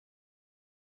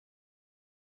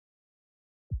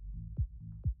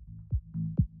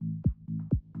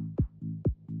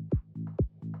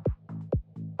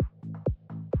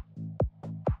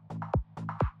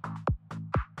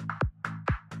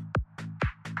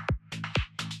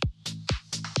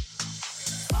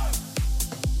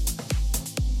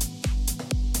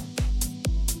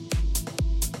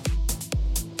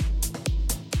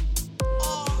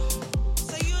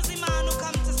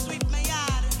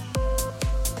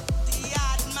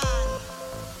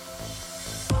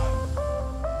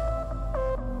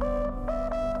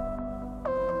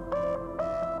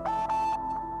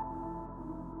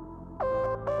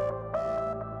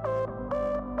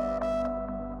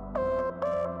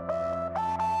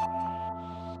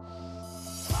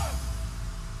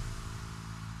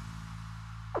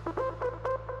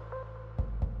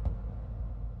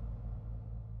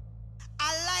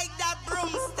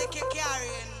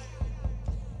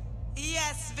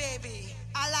baby.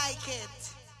 I like it.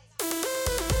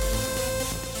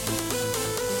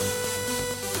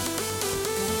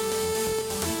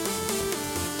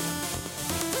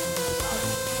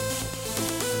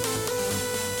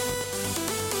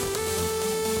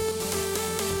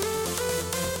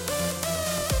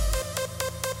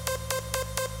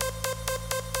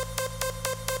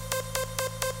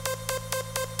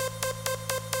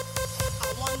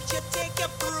 Take your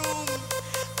broom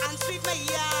and sweep my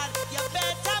yard. You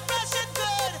better brush it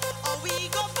good, or we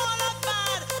go fall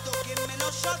apart. Don't give me no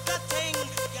shortcut thing.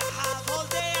 You have all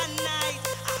day and night.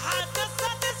 I had to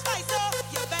satisfy, so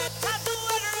you better do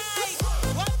it right.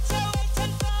 What you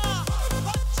waiting for?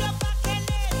 Put your back in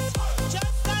it.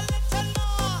 Just a little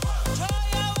more. Throw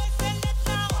your waist in it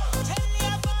now. Tell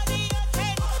your body you're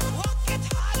 10. Walk it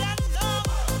hard and long.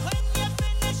 When you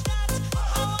finish that,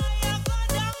 how are you go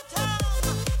downtown?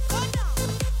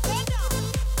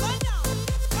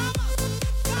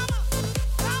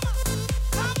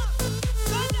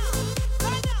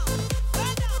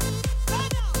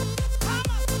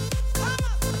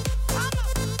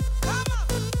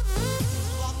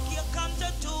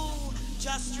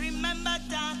 Just remember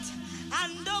that,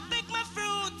 and don't pick my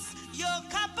fruits. You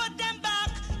can't put them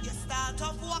back. You start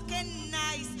off walking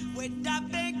nice with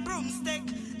that big broomstick.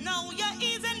 Now you're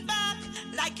easing back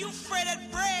like you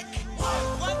fretted brick.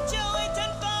 What you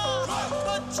waiting for?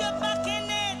 Put your back in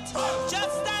it.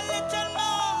 Just a little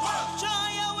more. Draw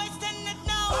your waist in it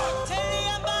now. Tell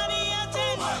your body you're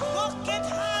 10. Walk it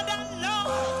hard and long.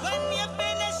 When you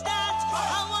finish that,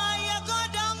 how are you go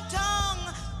downtown?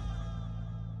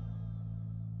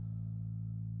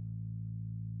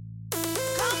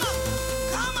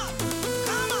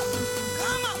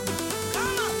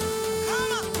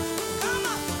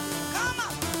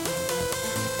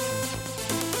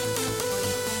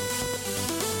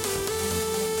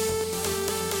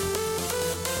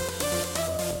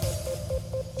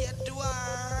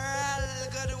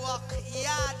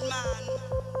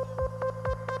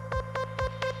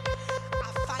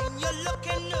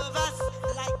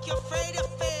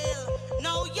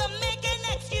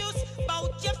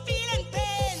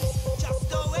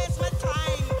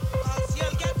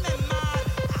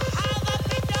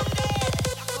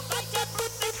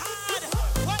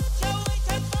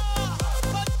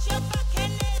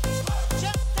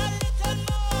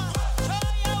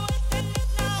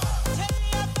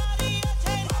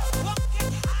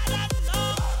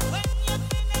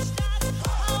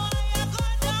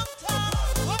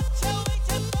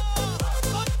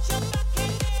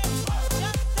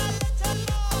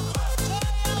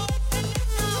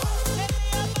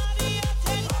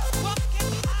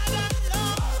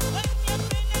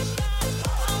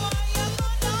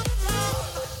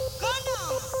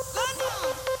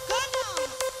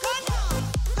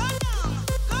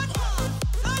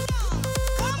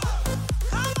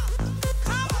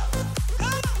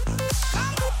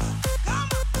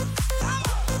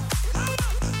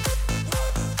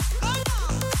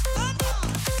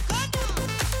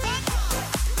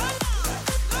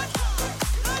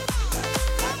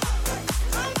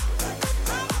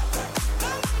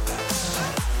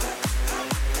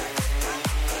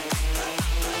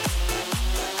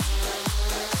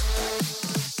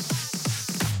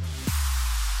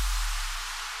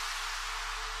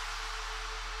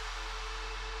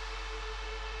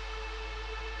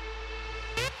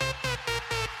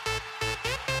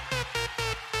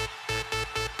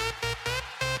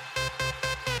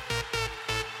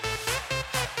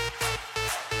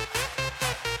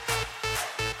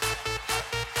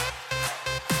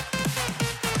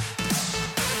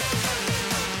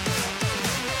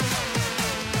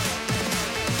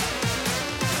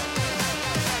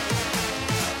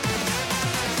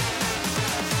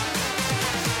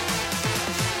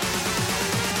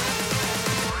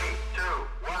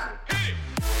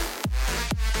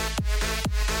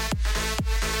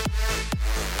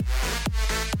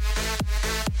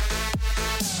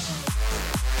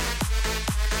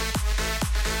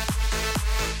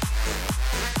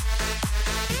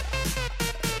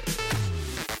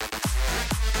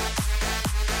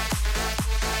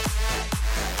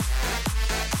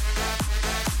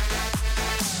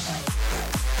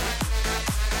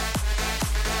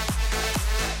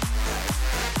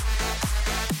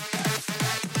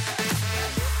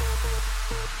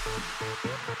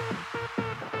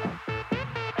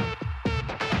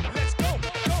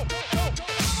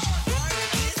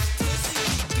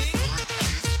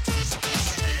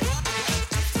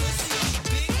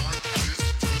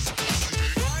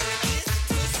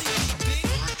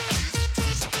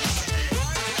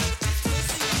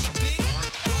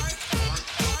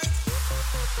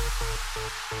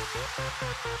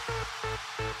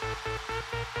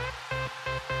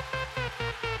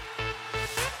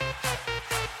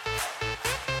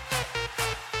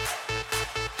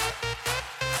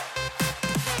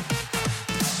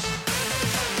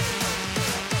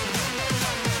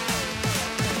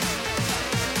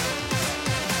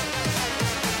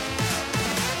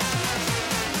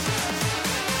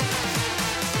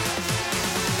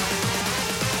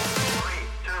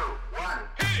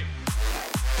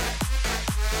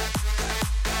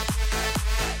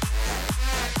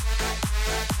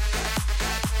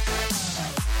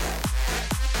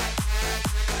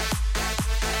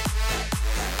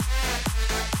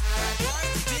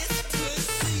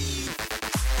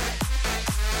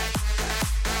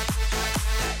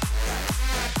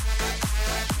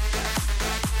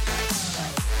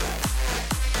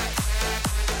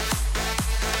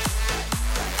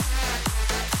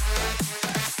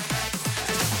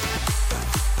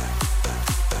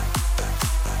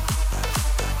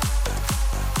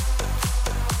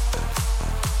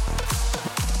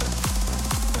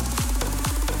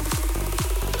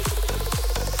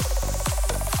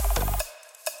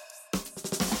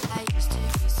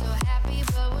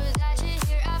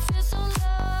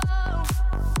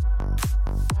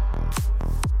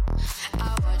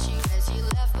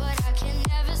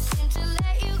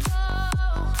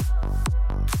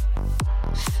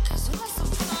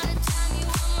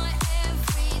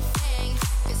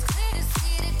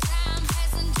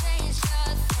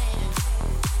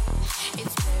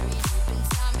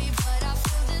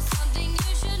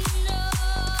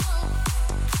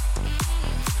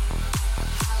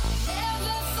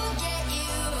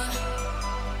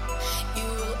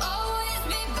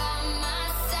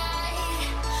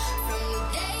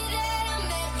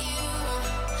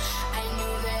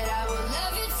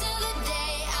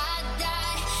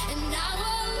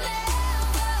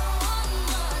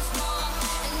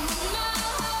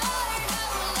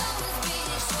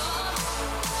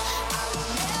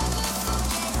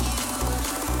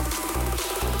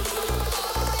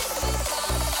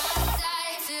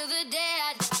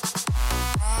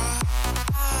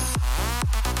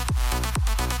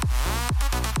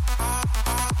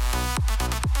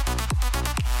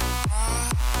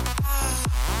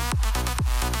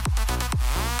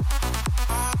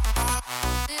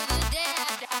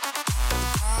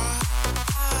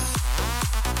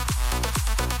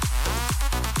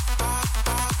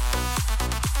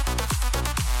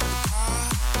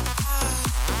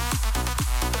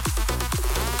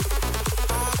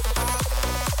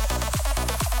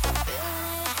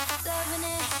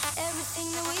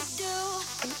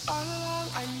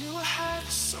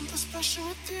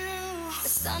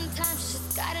 Sometimes you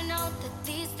just gotta know that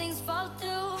these things fall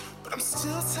through. But I'm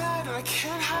still tired and I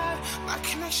can't hide my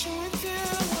connection with you.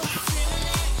 Feeling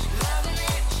it, loving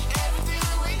it, everything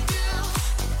that we do.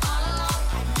 And all along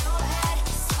I knew I had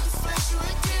something special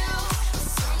with you. But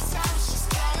sometimes you just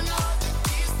gotta know that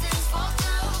these things fall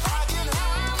through. I can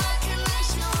hide my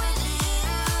connection with you.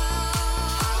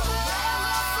 I will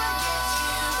never forget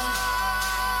you.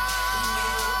 And you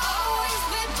will always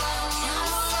be by my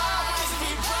side.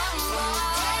 From the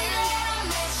day that I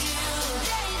met you,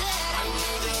 I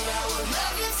knew that I would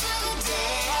love you till the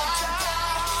day I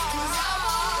die. 'Cause I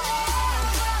won't let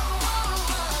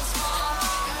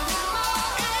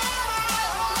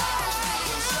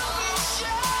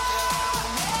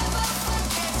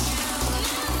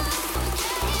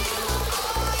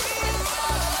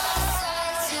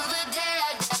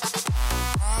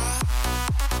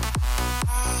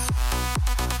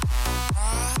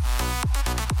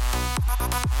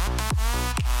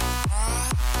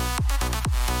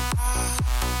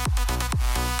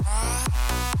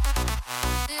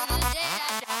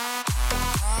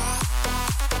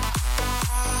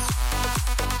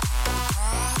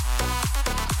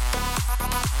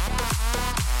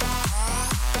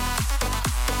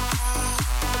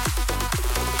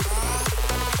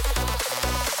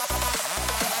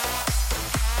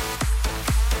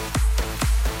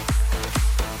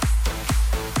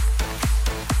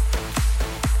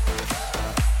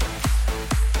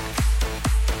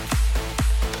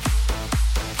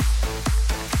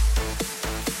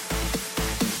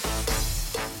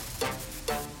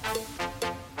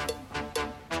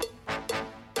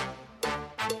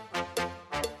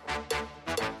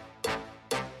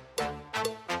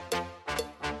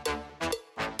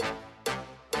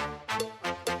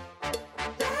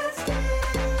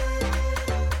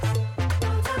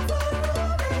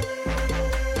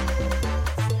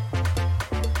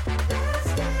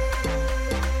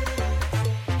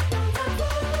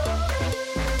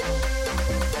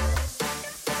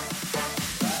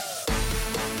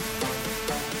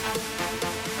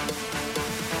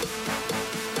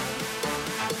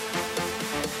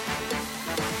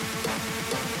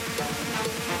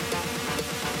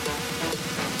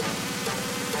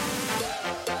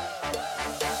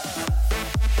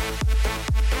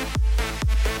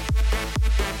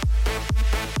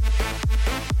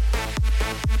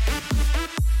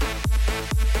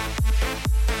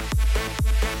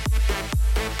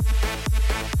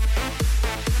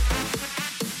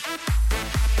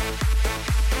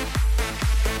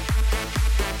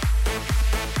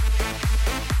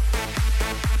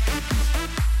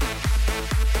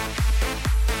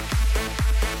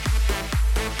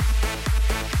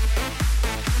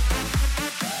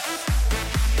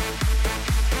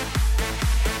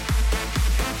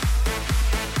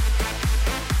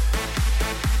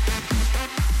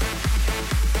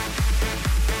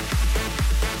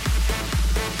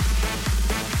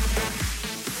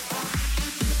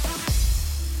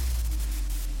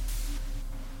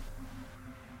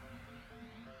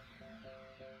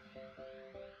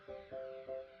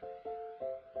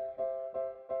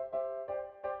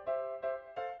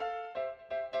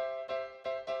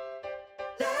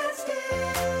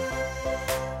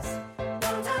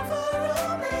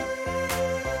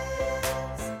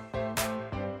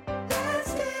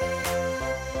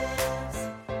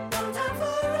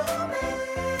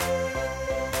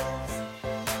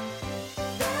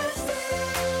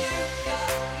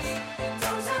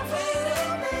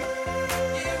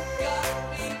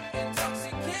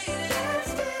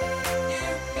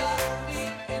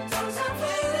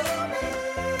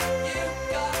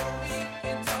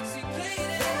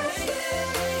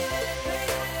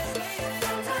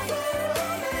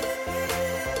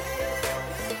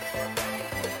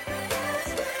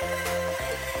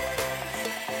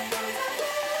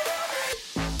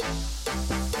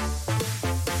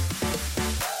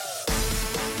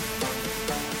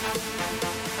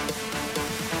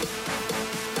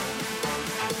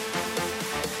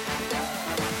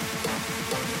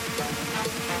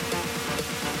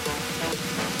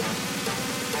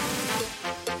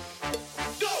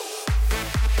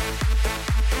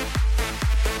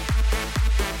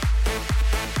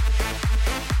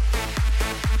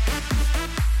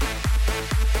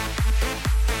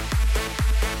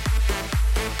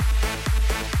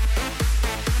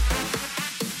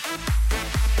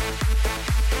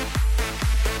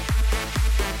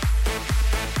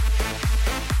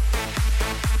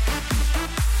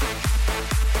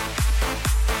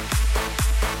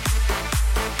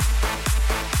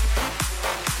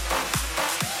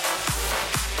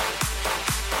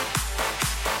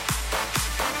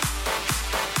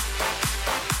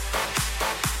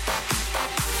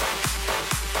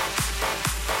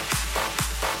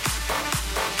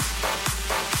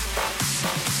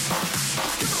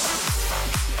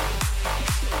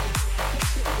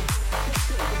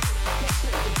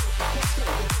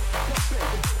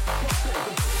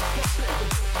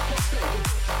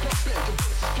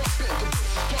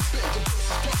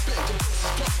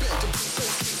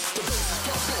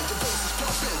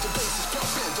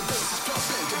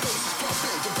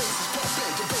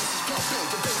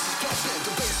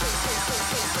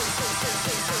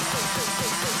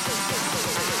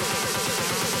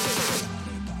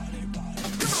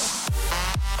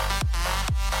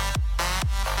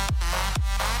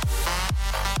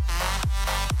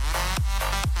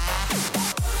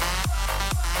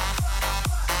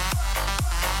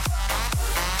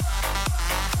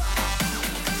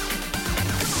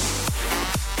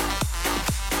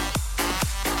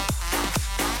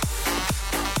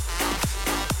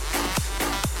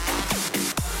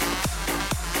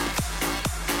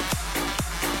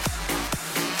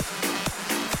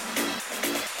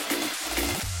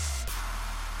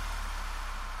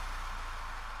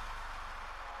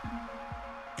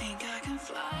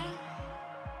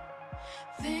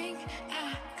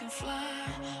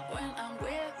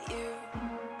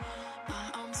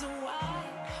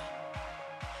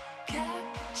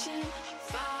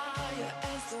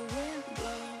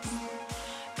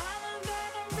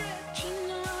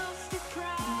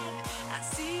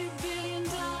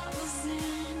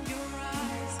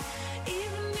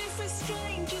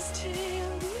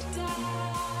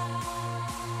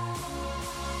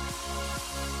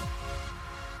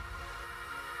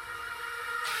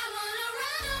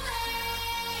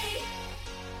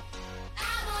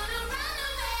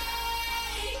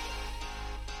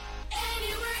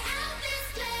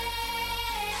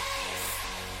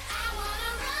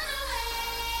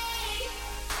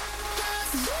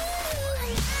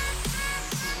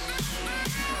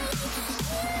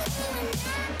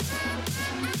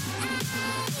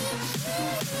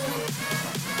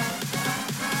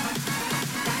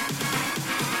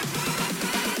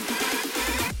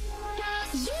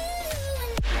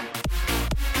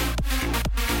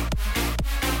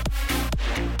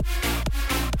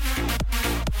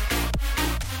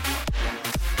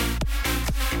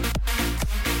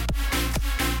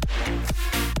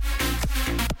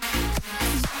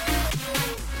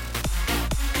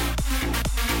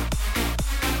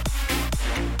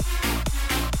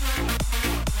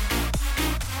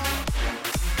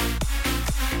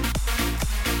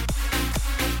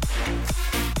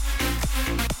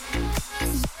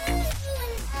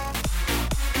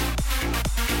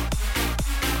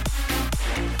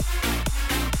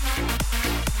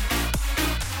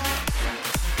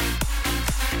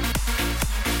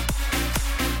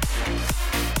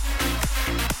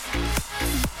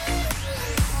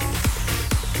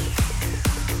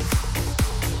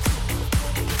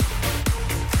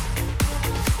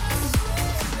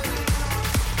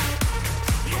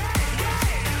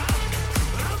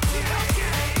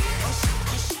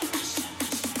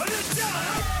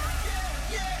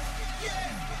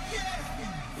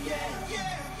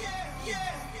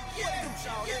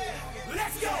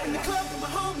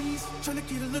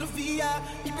VI,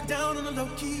 keep it down on the low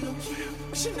key.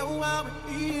 She know how it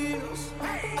feels.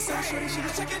 I saw shorty, she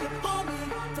was checking up on me.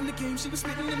 From the game, she was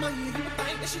spitting in my ear. You would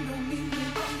think that she know me.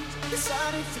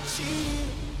 Decided to cheat.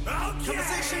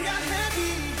 Conversation got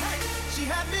heavy. She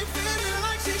had me feeling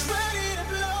like she's ready to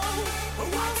blow.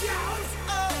 Watch out!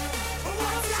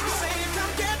 She was saying,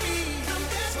 come get me.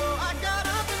 So I got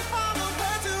up and followed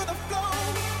her to the floor.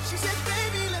 She said,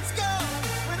 baby, let's go.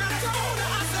 When I told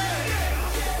her, I said,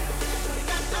 we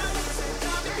got done. She said,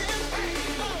 come again.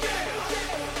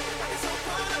 I get so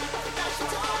caught up that she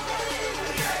told me.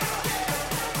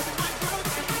 My girl,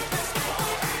 let's go.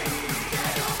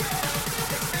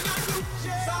 Next thing I do,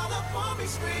 she's all up on me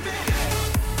screaming.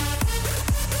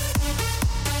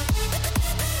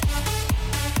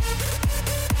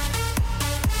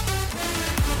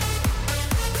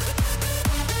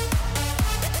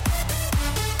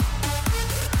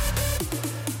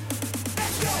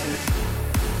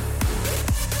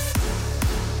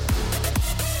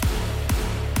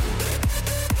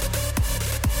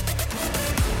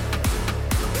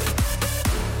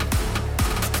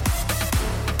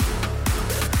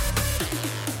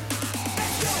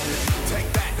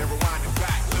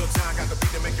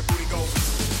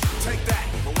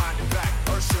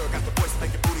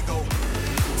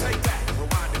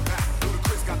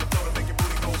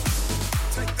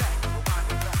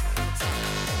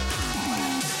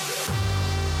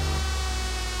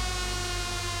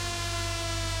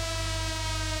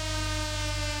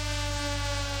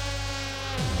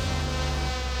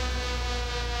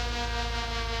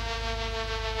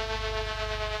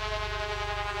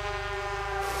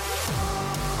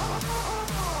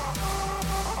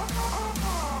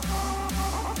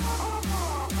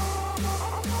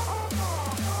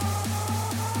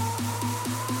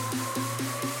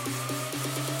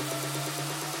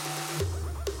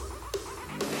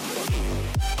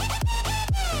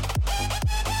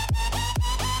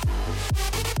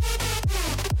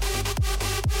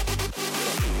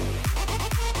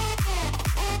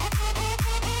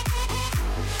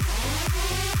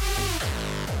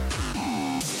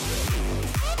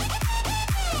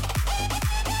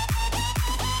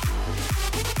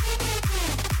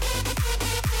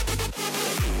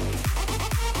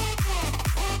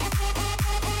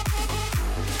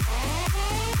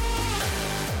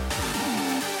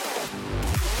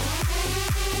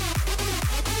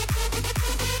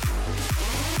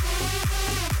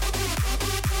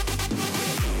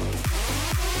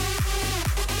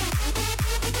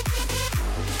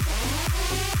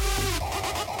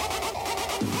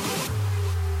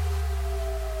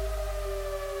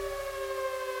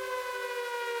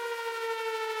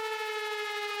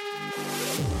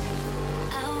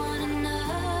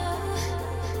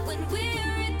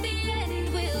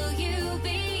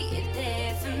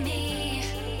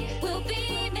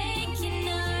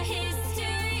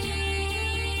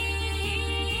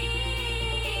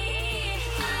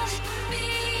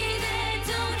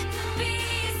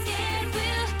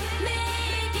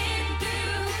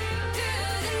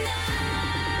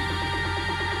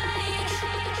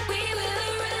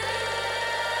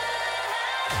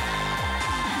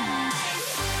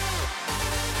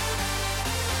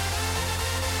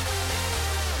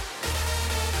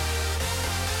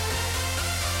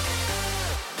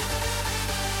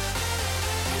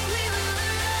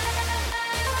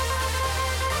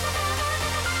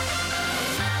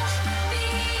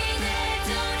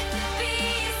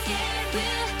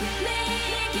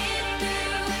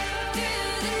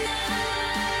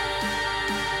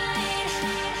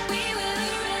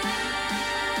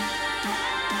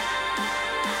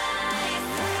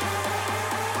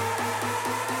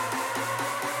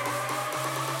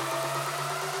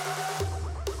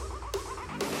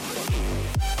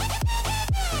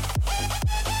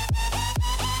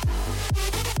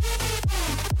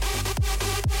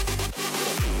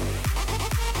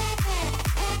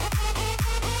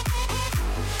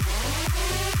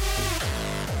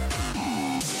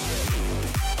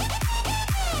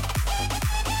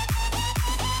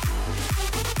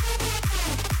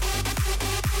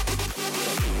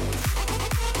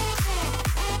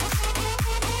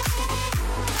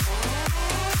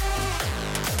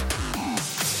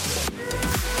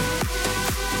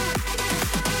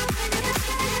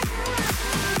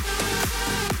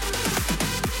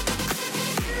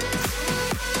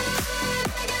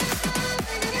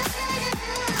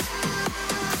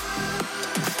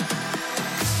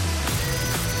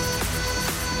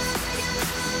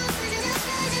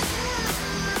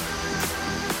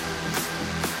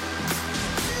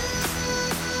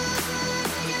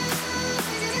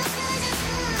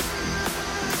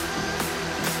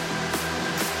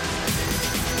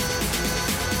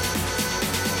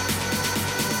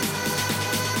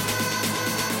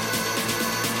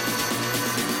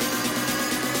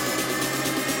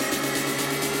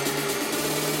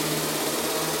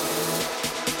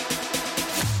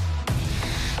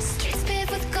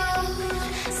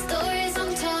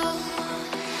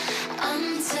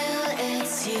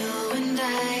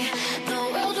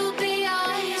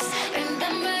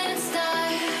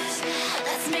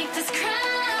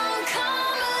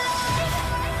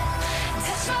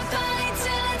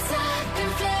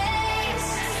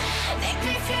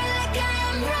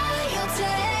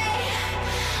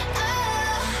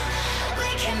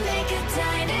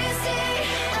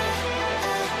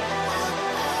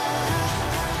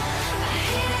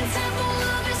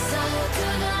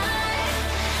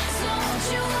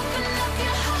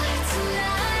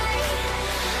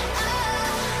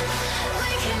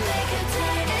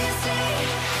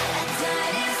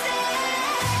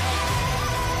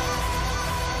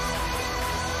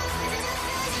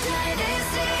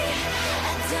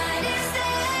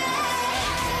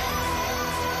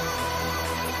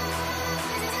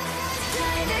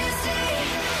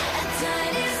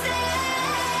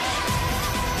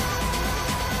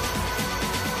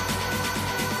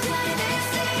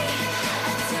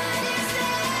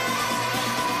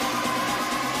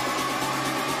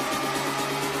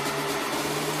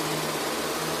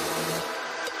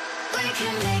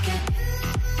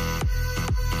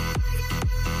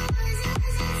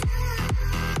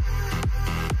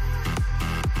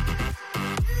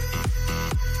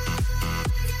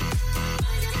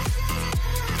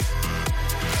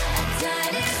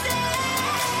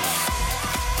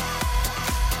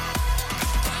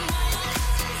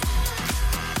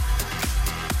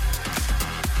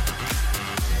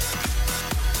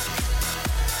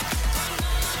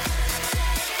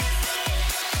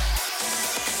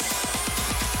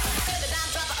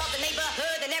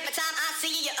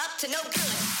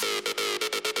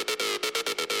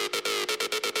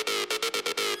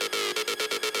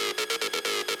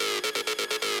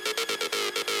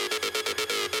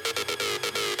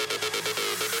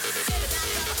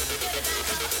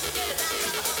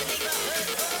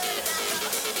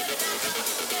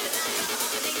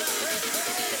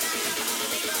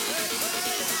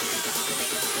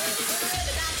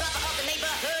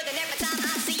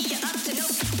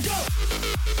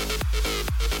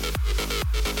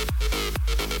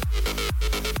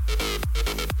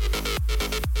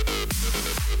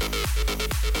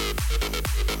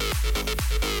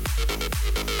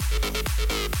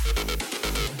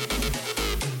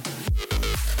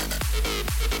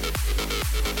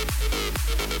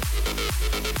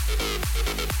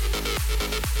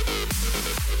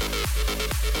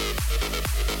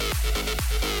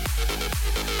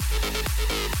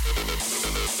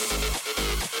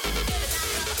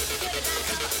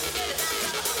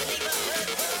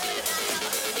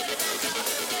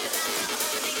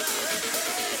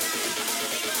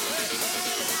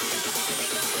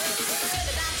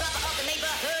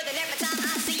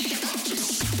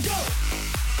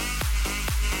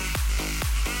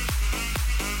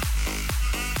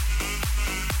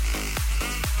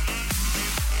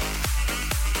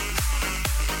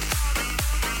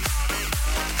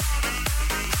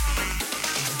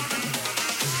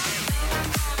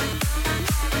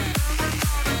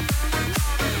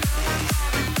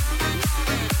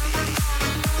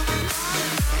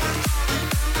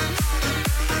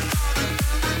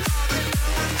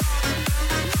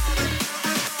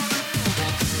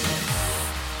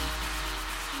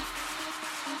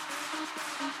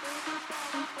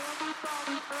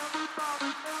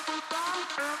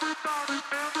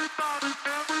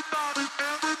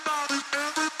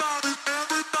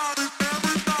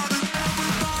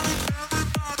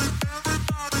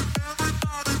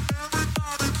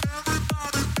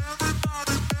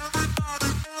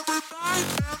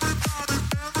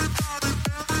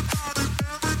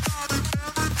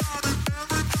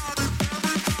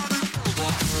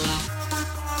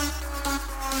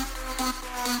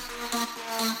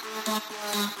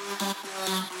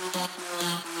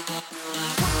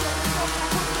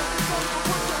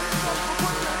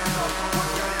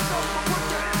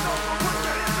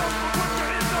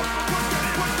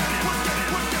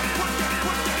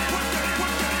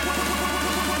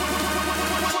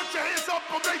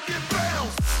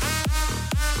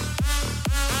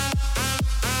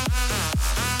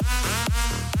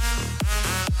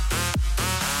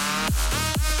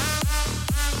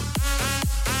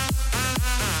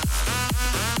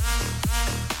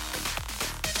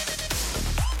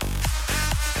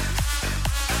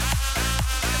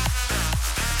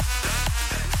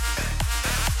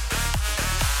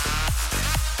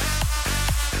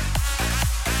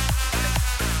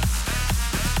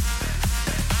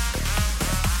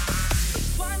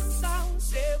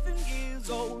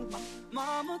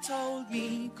 told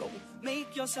me, go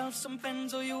make yourself some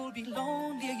friends or you'll be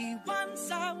lonely.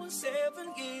 Once I was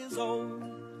 7 years old.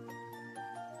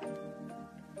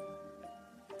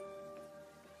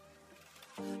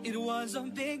 It was a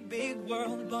big, big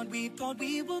world, but we thought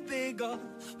we were bigger,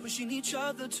 pushing each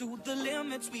other to the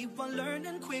limits. We were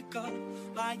learning quicker.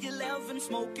 By 11,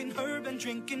 smoking herb and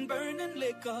drinking burning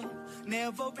liquor.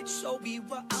 Never rich, so we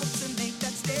were out to make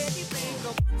that steady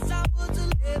figure. Once I was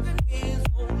 11 years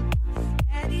old,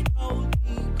 Daddy told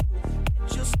me, go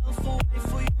get yourself a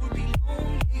wife or you'll be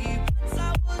lonely. Once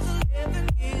I was 11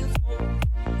 years old.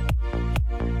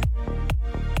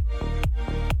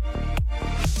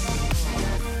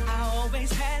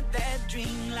 Had that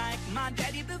dream like my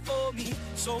daddy before me,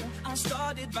 so I I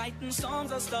started writing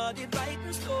songs, I started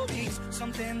writing stories.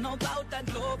 Something about that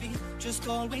glory just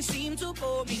always seemed to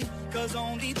bore me. Cause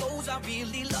only those I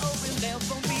really love will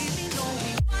ever really know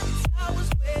me. Once I was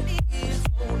 20 years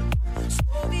old,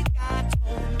 story got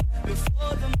told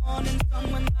before the morning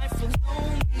sun when life was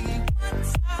lonely.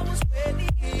 Once I was 20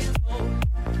 years old.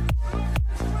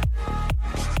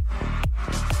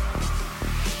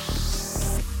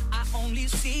 I only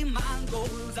see my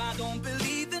goals, I don't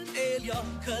believe in failure.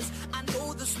 Cause I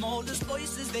know the smallest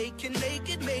voices, they can make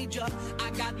it major.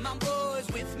 I got my boys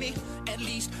with me, at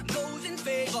least those in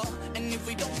favor. And if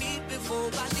we don't meet before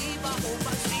I leave, I hope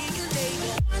I see you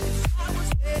later. Once I was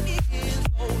 20 years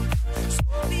old,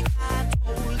 story I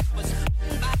told was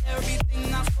by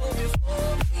everything I saw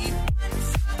before me. Once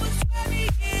I was 20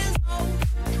 years old.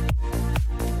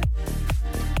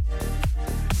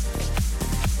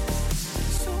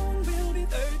 Soon we'll be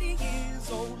 30 years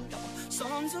old.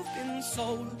 Songs have been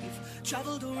sold. We've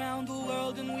traveled around the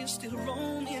world and we're still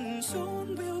roaming.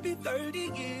 Soon we'll be 30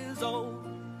 years old.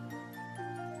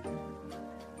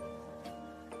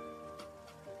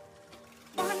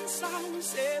 Once I was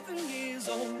 7 years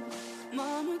old,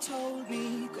 Mama told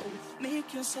me, go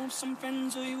make yourself some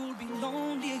friends or you'll be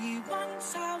lonely.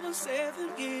 Once I was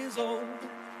 7 years old.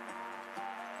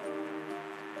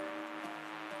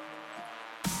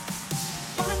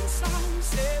 Once I was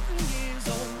 7 years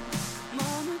old,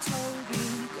 Mama told me,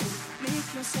 go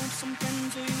make yourself some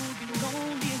friends or you'll be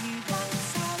lonely. Once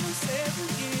I was 7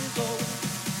 years old.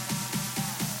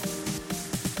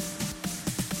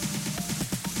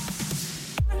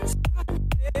 Once I was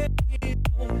 7 years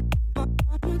old,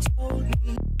 Mama told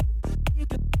me, make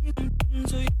yourself some friends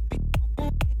or you'll be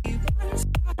lonely. Once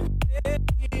I was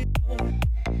 7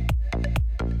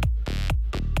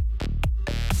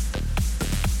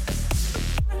 years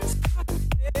old.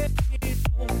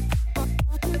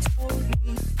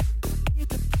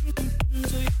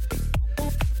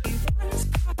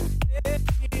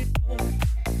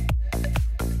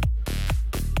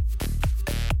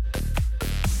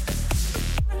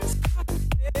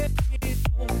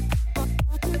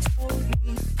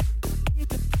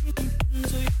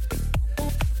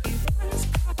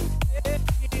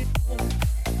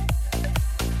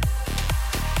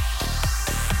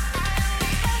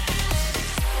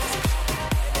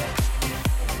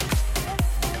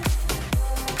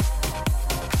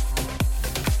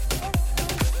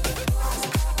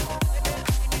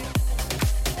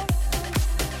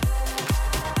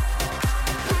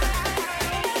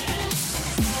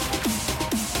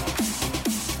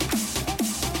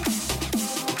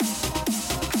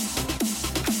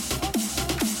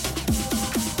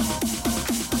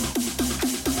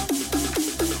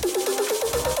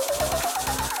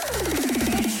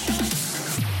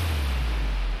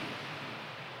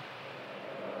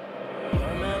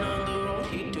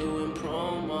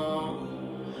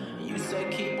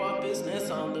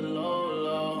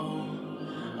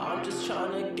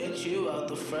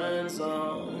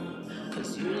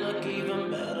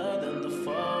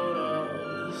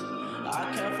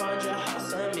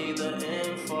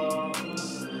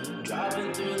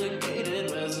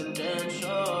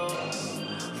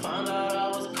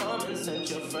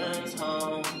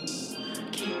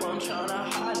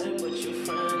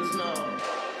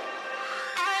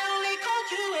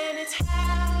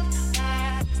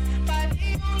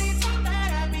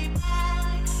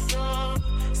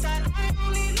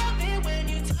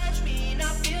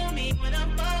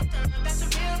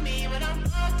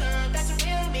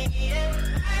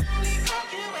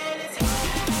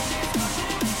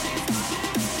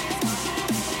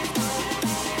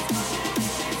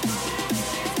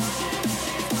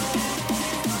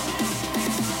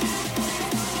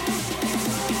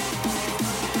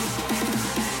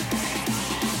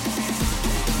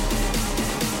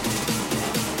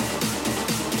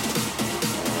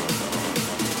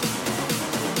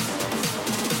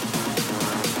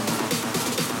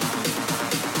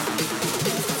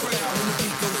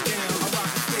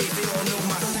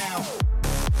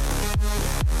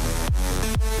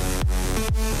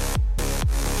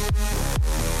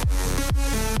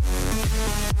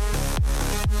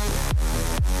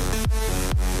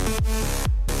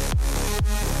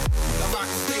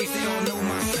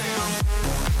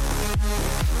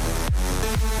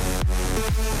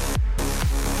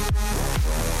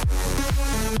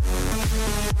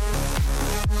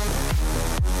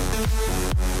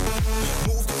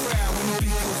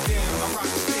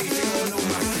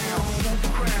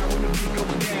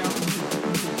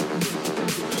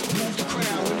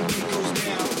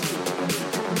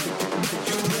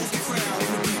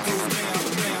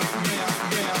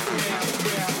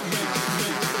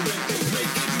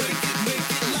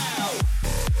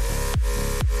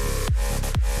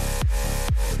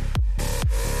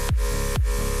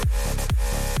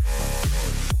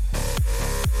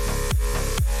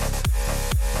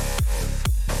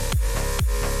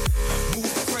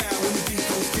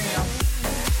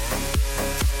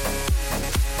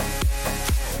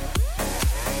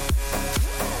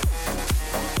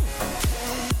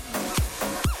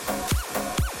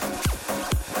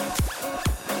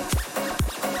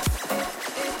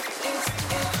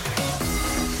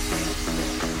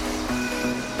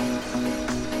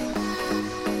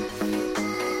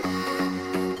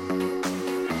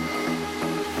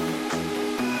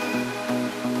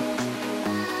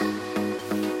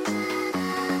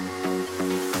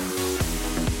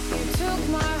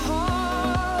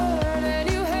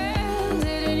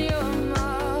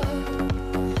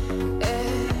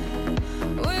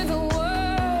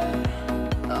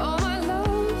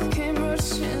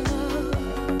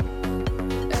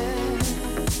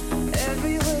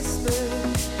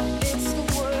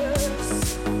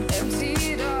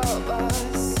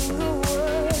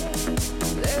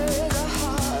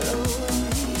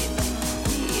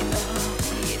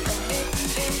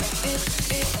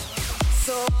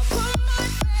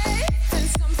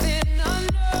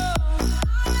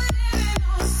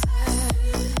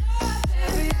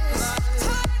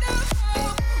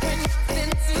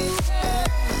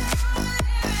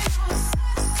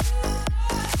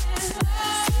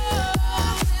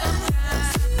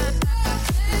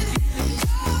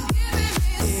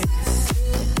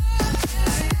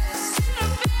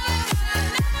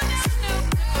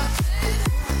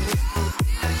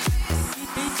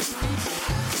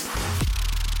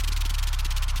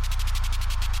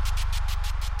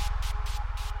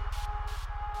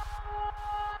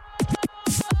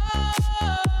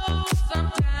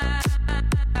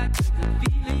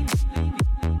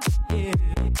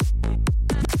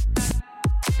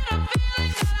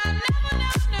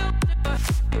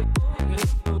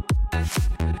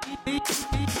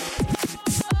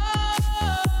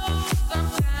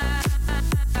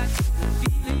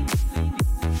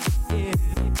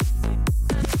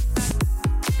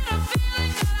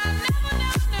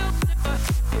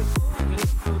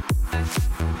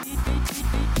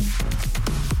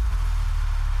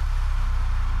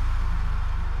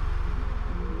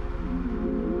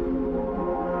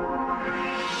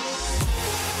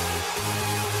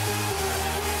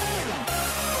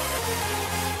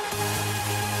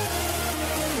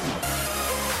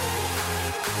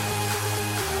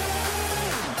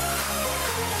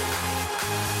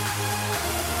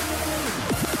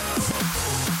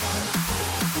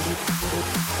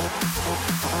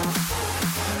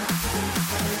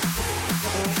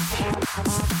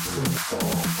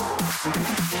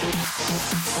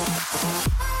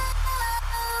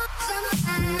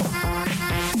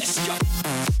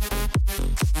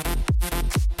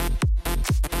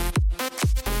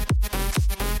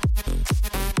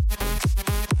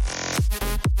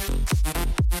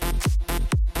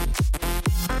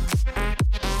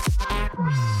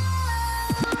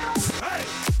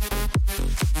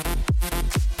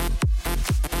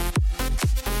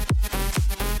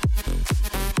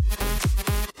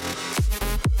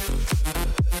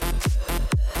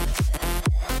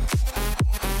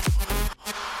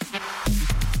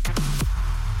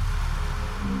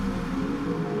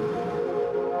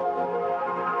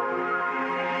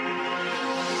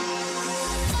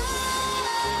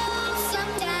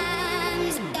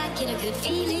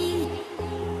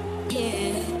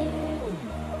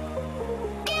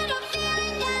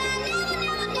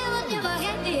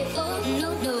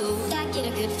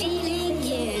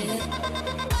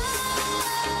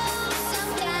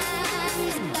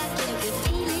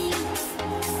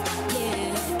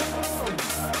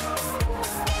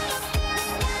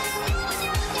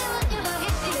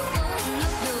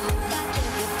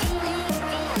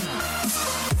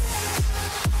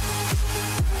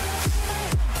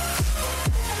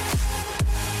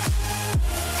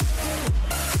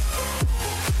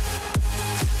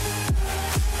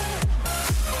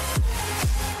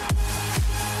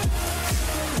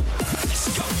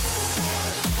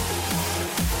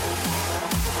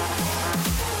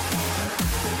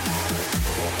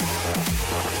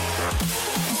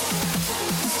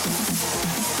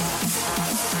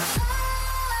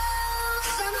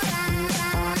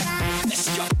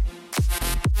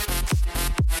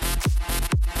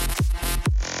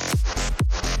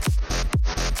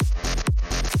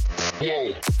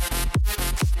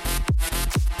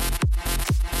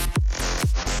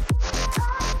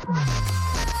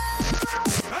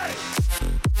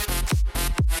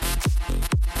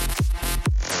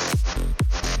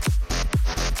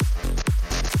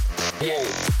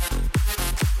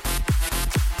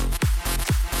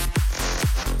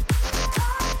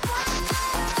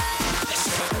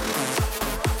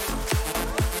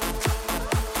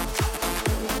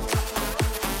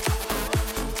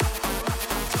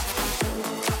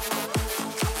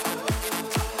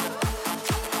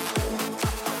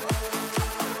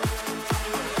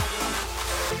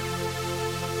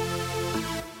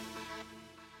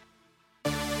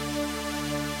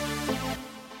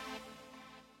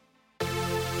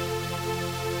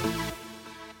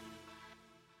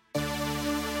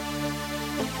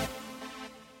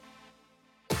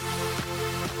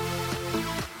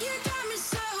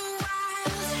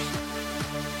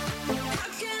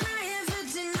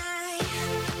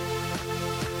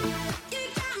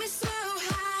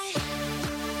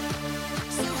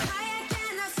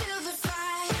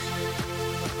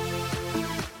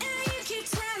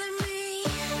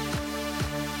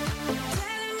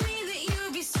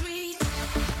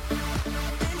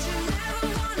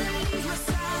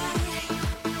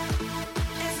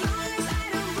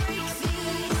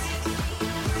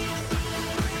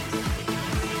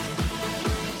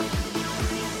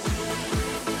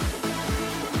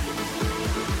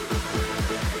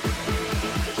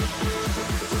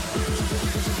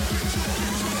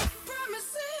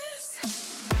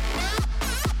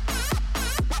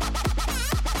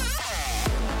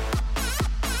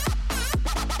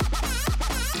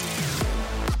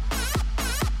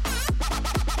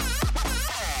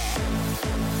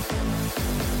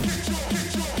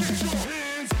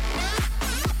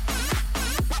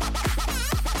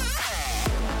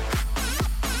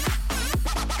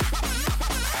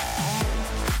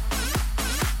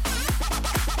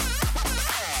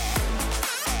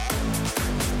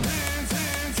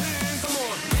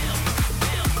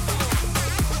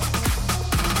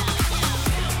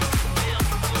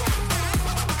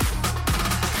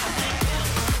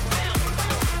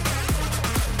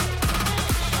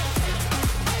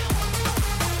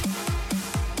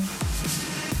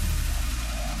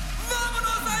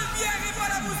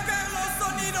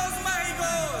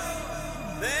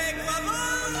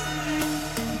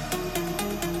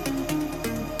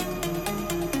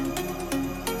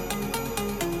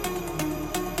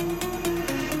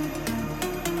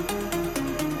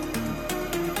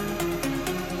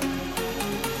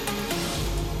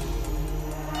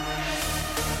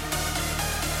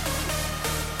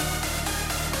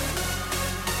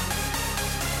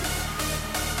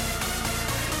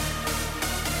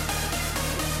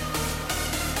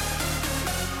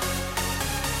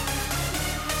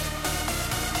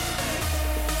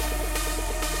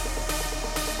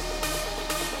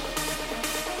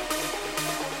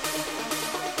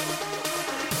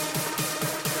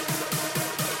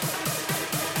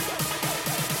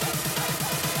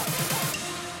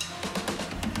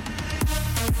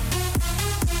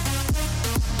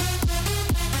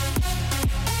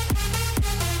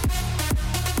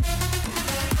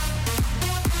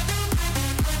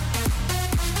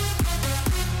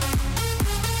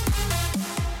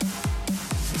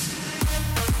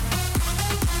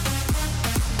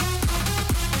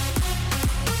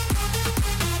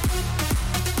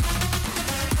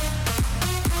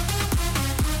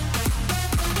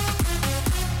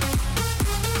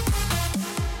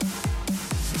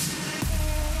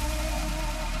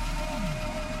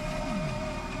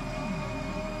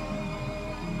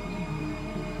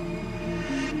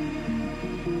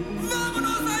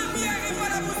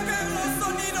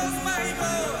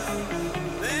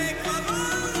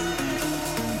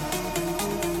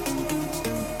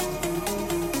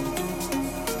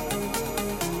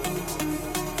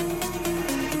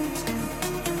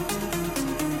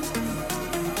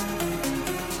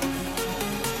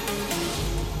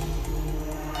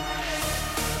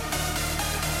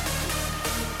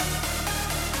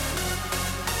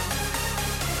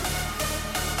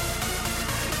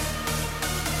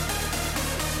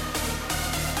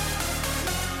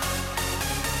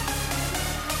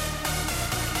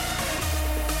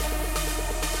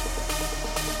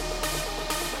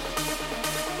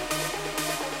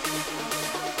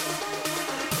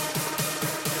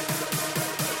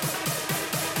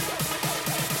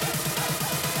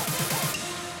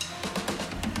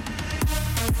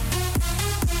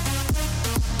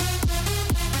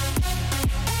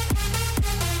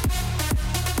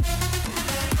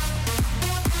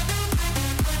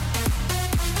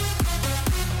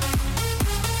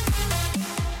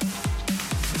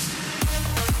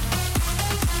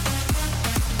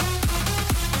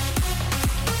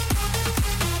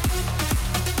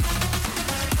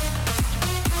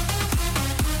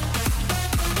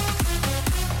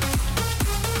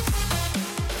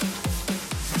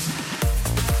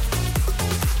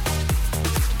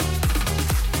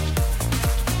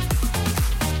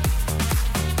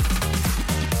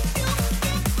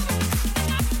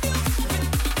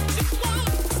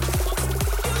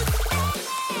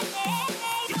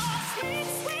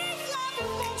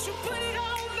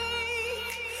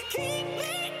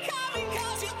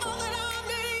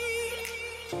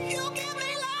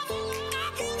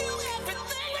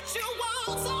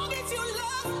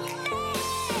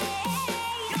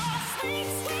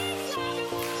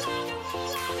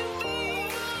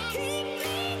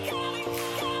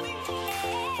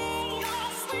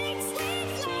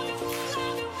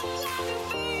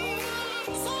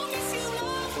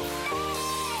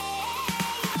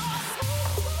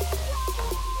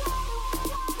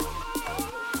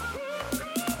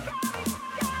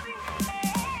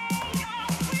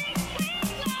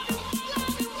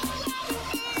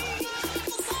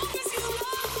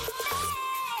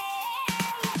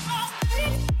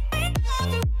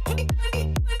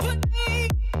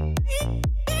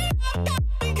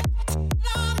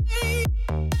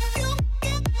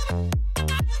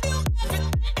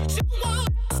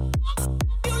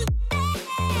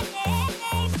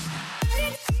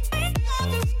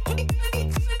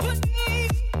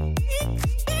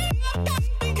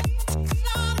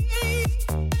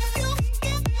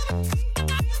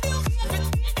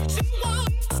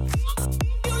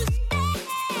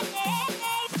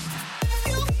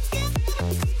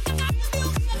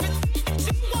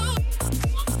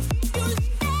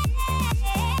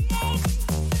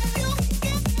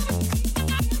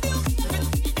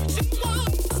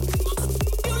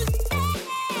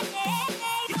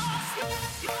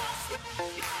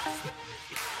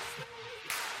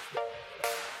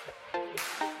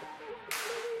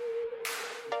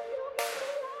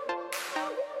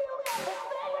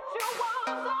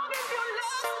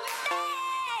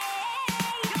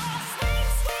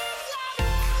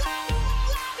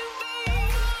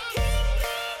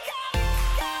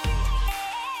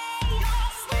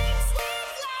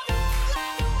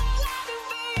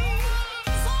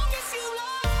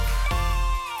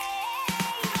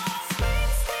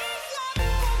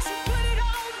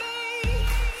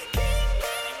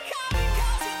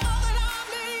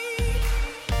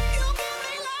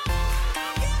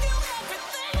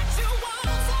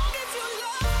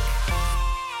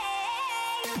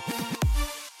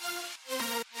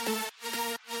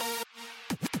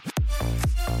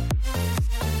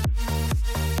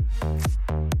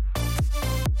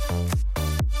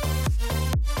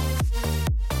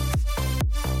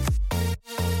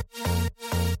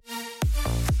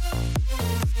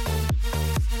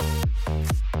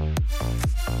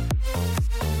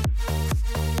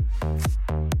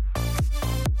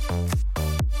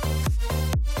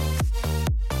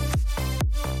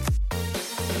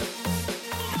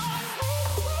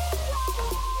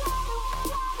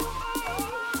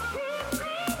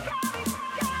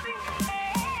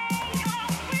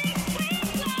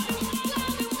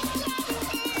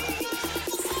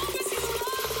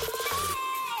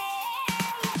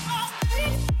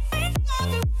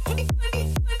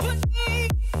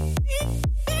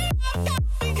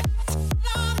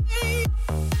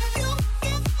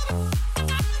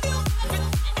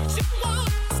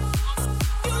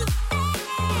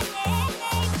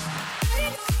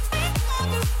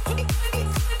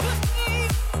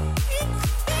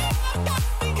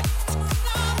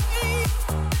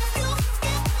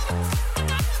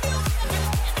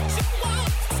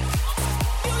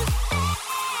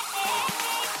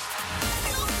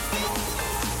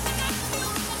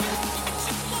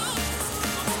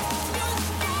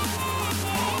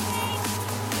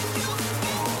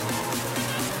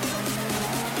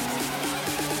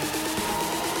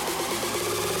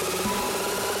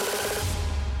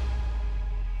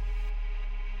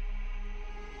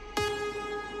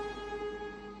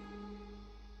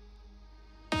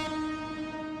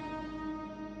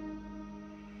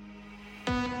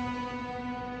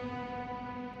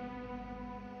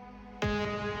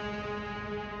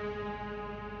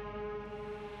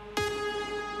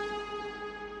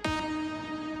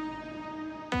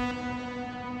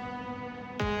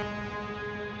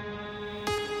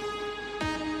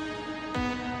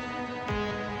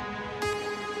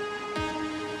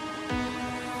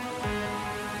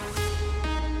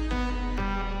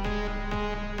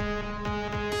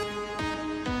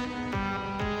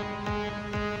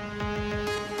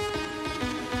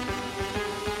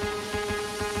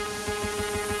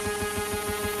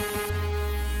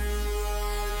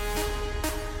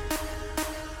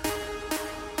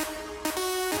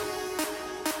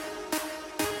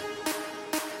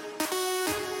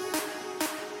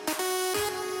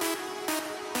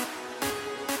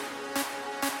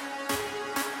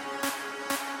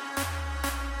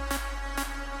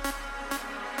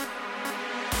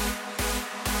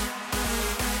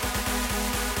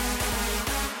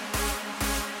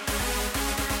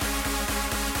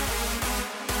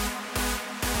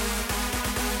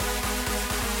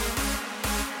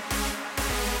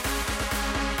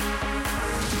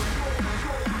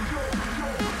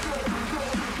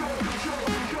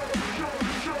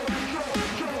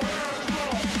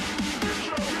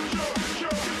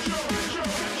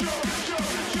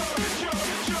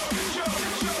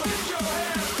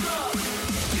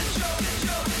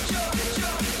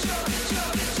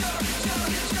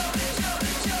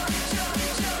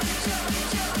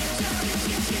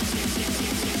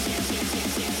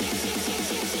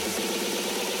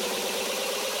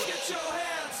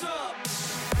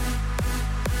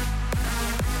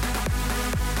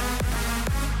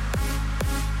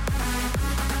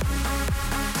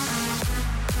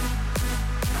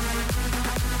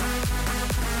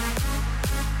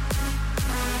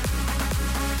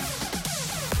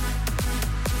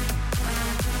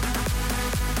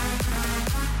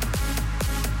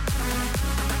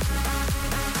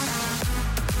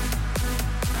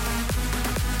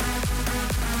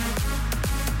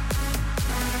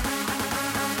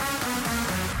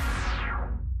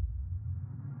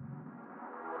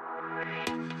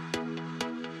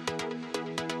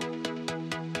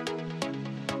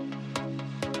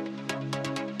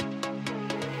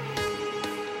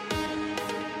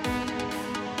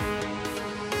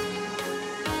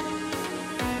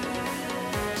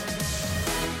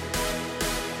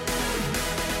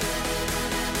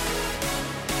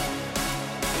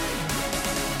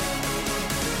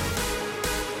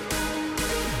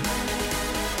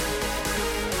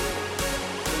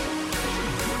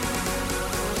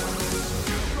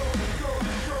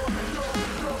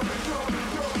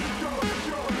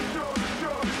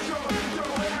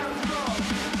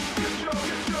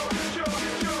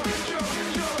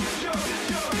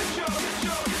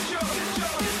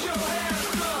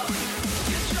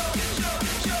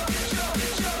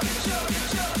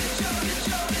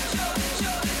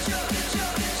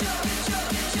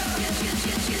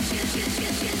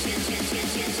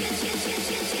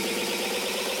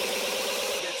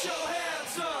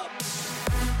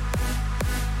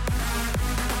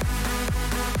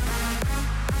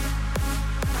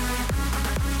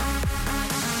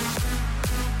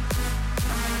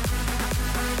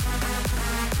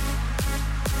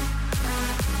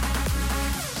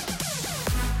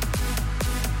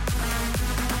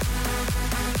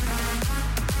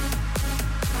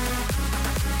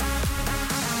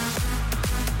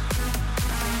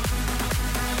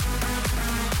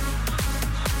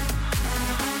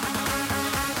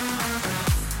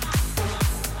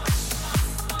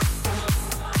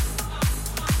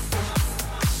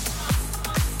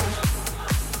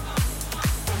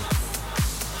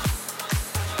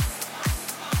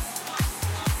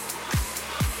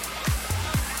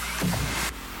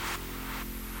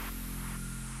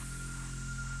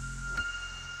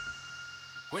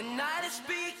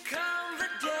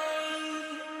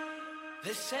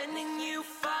 They're sending you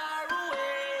far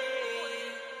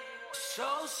away,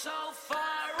 so, so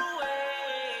far away.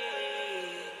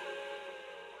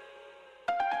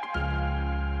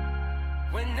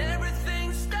 When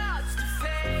everything starts to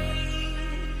fade,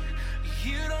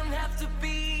 you don't have to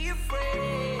be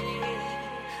afraid.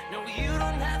 No, you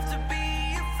don't have to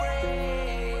be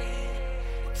afraid.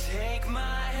 Take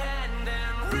my hand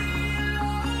and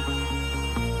reload.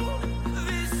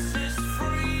 This is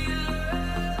free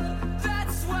love.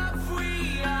 That's what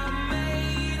we are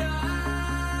made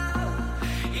of.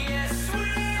 Yes, we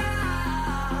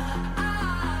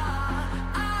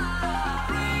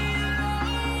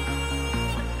reload.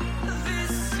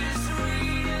 This is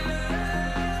real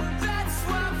love. That's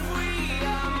what we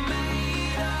are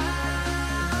made of.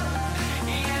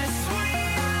 Yes, we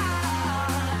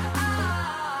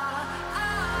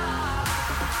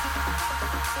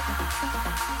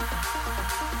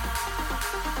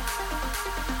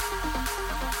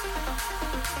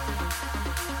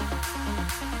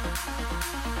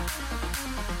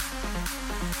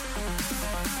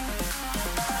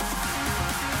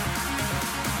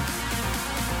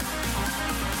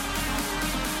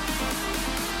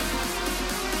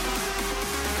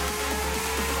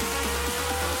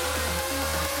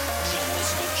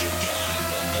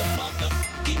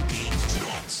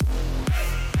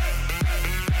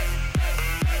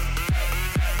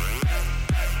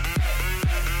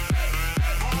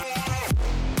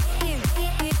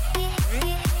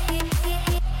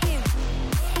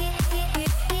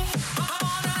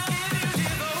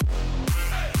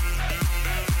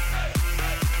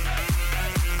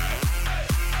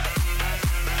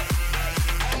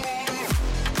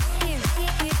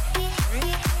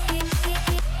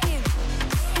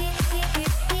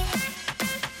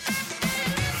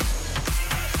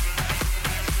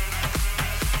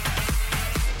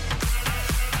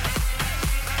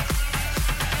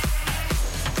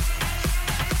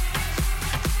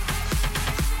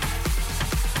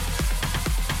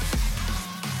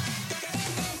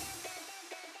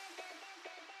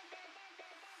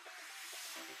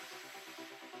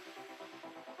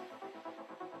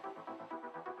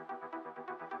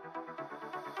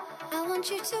I want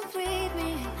you to breathe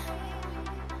me in.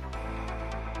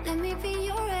 Let me be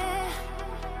your air.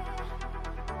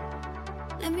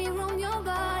 Let me roam your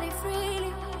body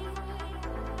freely.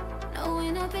 No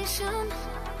inhibition,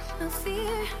 no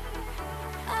fear.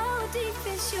 How deep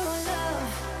is your love?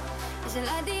 Is it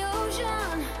like the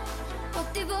ocean?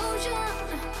 What devotion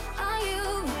are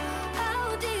you?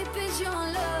 How deep is your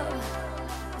love?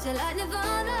 Is it like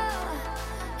Nirvana?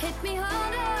 Hit me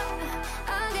harder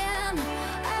again.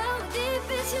 How deep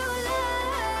is your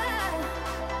love?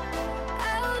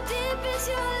 How deep is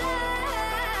your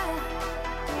love?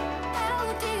 How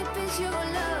deep is your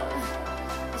love?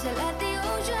 Is it like the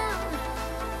ocean?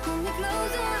 Pull me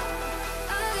closer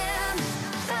again.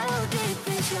 How deep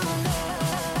is your love?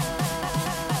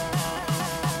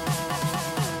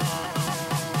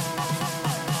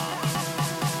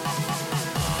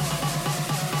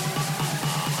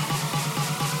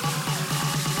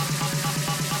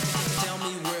 Tell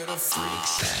me where the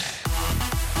freaks at.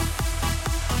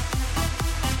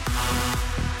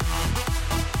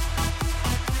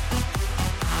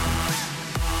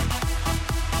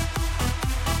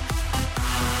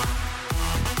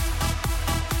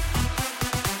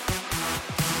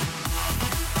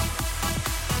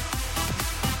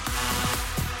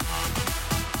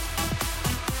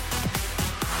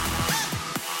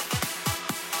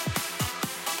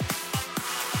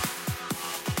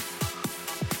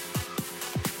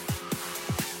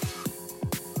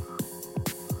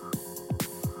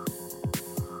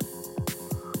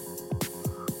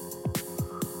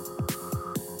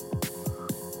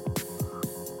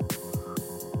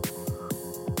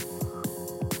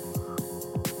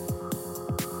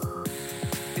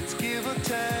 It's give or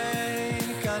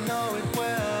take, I know it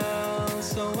well.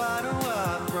 So why do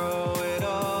I throw it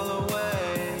all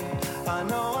away? I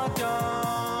know I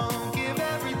don't give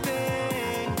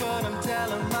everything, but I'm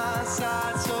telling my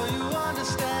side so you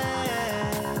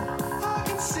understand. I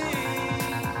can see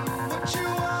what you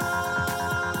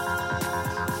want.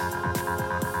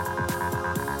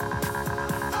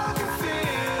 I can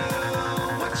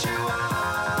feel what you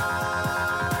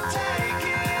are. Take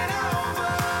it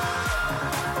over.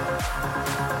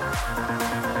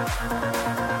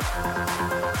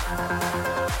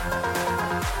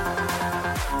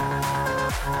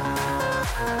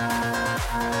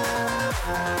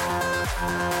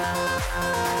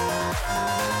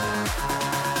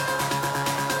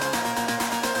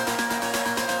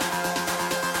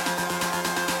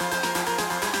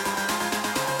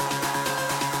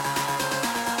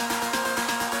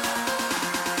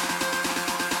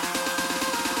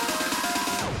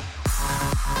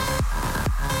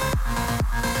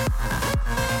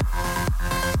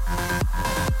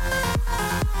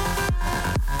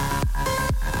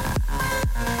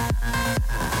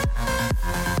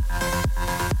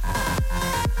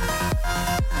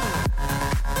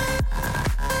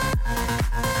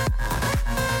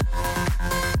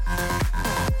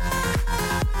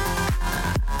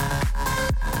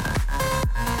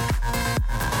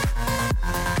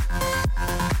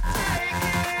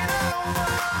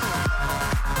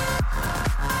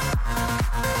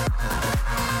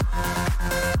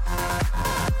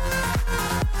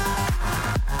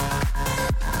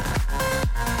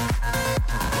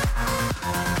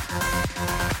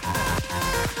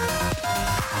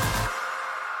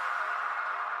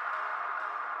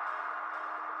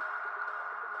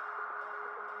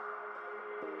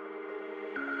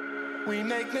 We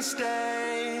make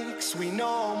mistakes, we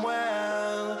know them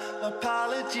well.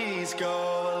 Apologies go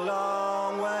a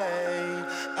long way.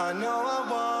 I know I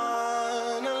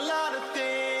want a lot of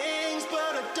things,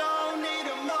 but I don't need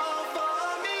them all for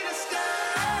me to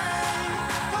stay.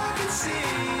 I can see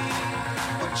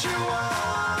what you want.